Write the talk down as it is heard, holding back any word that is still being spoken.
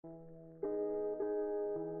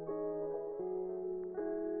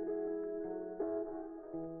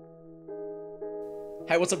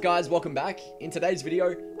Hey, what's up guys? Welcome back. In today's video,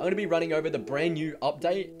 I'm going to be running over the brand new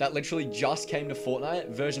update that literally just came to Fortnite,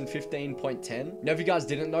 version 15.10. Now, if you guys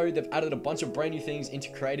didn't know, they've added a bunch of brand new things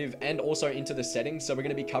into creative and also into the settings, so we're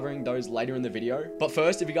going to be covering those later in the video. But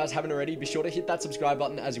first, if you guys haven't already, be sure to hit that subscribe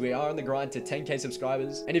button as we are on the grind to 10k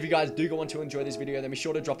subscribers. And if you guys do go on to enjoy this video, then be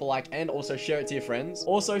sure to drop a like and also share it to your friends.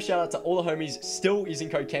 Also, shout out to all the homies still using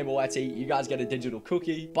code CamboYT. You guys get a digital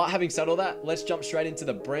cookie. But having said all that, let's jump straight into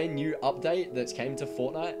the brand new update that's came to Fortnite.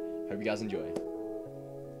 Hope you guys enjoy.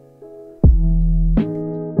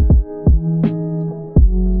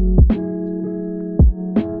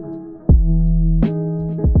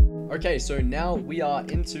 Okay, so now we are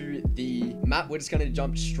into the map. We're just going to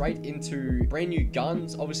jump straight into brand new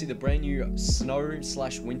guns, obviously the brand new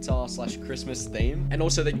snow/winter/Christmas theme, and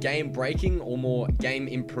also the game breaking or more game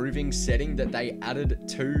improving setting that they added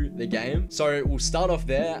to the game. So we'll start off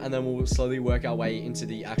there and then we'll slowly work our way into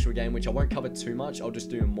the actual game, which I won't cover too much. I'll just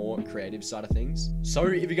do a more creative side of things. So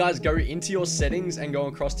if you guys go into your settings and go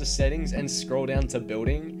across to settings and scroll down to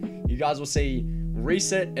building, you guys will see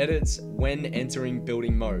reset edits when entering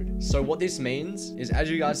building mode. So what this means is,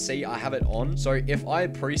 as you guys see, I have it on. So if I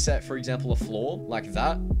preset, for example, a floor like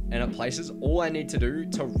that, and it places, all I need to do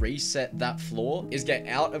to reset that floor is get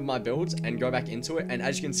out of my builds and go back into it. And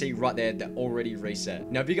as you can see right there, they're already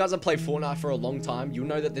reset. Now, if you guys have played Fortnite for a long time, you'll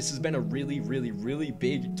know that this has been a really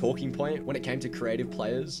big talking point when it came to creative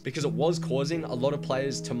players, because it was causing a lot of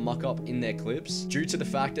players to muck up in their clips due to the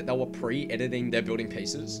fact that they were pre-editing their building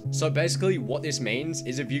pieces. So basically what this means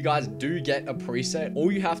is, if you guys do get a preset,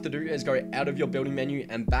 all you have to do is go out of your building menu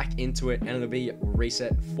and back into it, and it'll be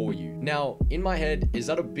reset for you. Now, in my head, is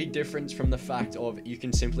that a big difference from the fact of you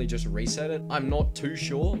can simply just reset it? I'm not too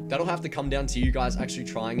sure. That'll have to come down to you guys actually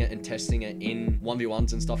trying it and testing it in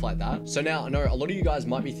 1v1s and stuff like that. So now I know a lot of you guys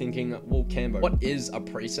might be thinking, well, Cambo, what is a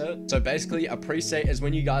preset? So basically a preset is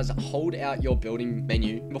when you guys hold out your building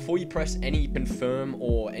menu before you press any confirm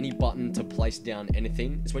or any button to place down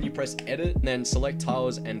anything. It's when you press edit and then select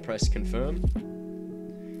tiles and press confirm.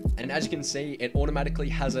 And as you can see, it automatically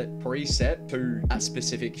has it preset to that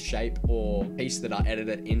specific shape or piece that I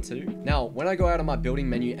edited it into. Now, when I go out of my building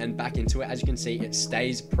menu and back into it, as you can see, it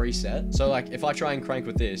stays preset. So like if I try and crank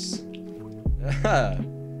with this,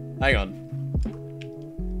 hang on.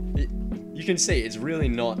 You can see it's really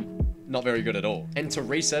not very good at all. And to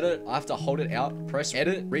reset it, I have to hold it out, press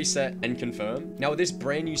edit, reset, and confirm. Now with this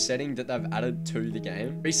brand new setting that they've added to the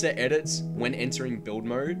game, reset edits when entering build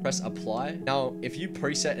mode, press apply. Now, if you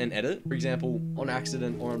preset an edit, for example, on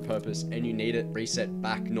accident or on purpose, and you need it reset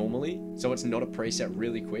back normally, so it's not a preset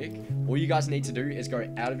really quick, all you guys need to do is go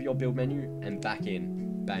out of your build menu and back in.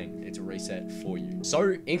 Bang, it's a reset for you.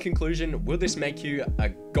 So in conclusion, will this make you a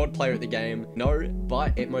god player at the game? No,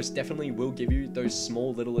 but it most definitely will give you those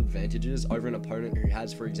small little advantages over an opponent who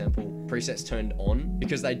has, for example, presets turned on,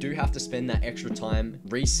 because they do have to spend that extra time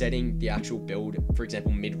resetting the actual build, for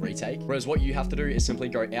example, mid retake. Whereas what you have to do is simply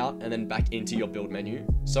go out and then back into your build menu.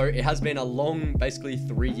 So it has been a long, basically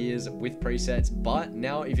 3 years with presets, but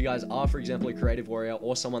now if you guys are, for example, a creative warrior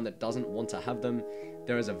or someone that doesn't want to have them,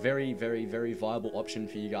 there is a very viable option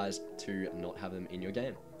for you guys to not have them in your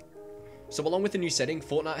game. So along with the new setting,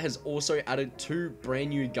 Fortnite has also added 2 brand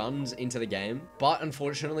new guns into the game, but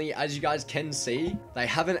unfortunately, as you guys can see, they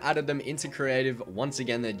haven't added them into creative. Once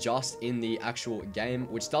again, they're just in the actual game,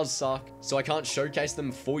 which does suck. So I can't showcase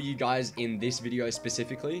them for you guys in this video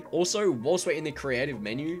specifically. Also, whilst we're in the creative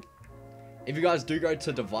menu, if you guys do go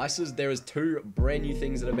to devices, there is 2 brand new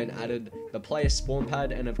things that have been added: the player spawn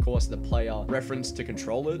pad and of course the player reference to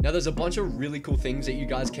controller. Now there's a bunch of really cool things that you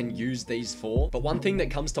guys can use these for, but one thing that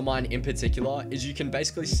comes to mind in particular is you can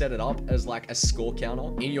basically set it up as like a score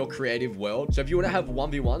counter in your creative world. So if you want to have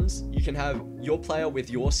 1v1s, you can have your player with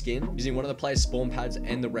your skin using one of the player's spawn pads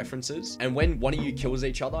and the references, and when one of you kills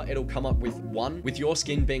each other, it'll come up with 1 with your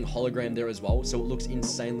skin being hologram there as well, so it looks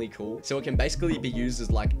insanely cool. So it can basically be used as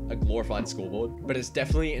like a glorified scoreboard, but it's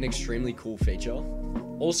definitely an extremely cool feature.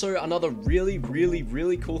 Also, another really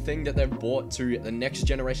cool thing that they've brought to the next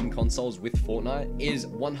generation consoles with Fortnite is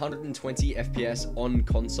 120 FPS on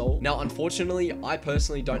console. Now, unfortunately, I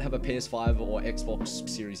personally don't have a PS5 or Xbox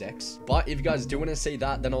Series X, but if you guys do want to see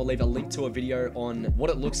that, then I'll leave a link to a video on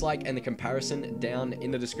what it looks like and the comparison down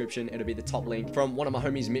in the description. It'll be the top link from one of my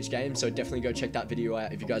homies, Mitch Games, so definitely go check that video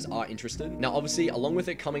out if you guys are interested. Now, obviously, along with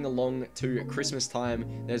it coming along to Christmas time,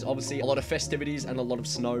 there's obviously a lot of festivities and a lot of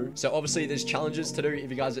snow. So obviously, there's challenges to do if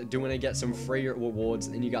if you guys do want to get some free rewards,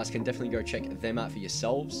 then you guys can definitely go check them out for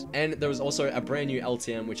yourselves. And there was also a brand new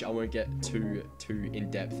LTM, which I won't get too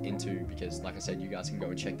in depth into, because like I said, you guys can go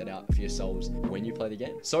and check that out for yourselves when you play the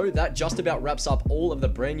game. So that just about wraps up all of the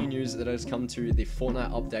brand new news that has come to the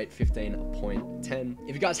Fortnite update 15.10.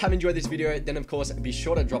 If you guys have enjoyed this video, then of course be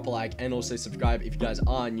sure to drop a like and also subscribe if you guys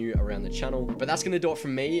are new around the channel. But that's gonna do it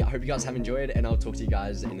from me. I hope you guys have enjoyed, and I'll talk to you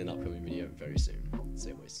guys in an upcoming video very soon. See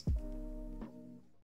you boys.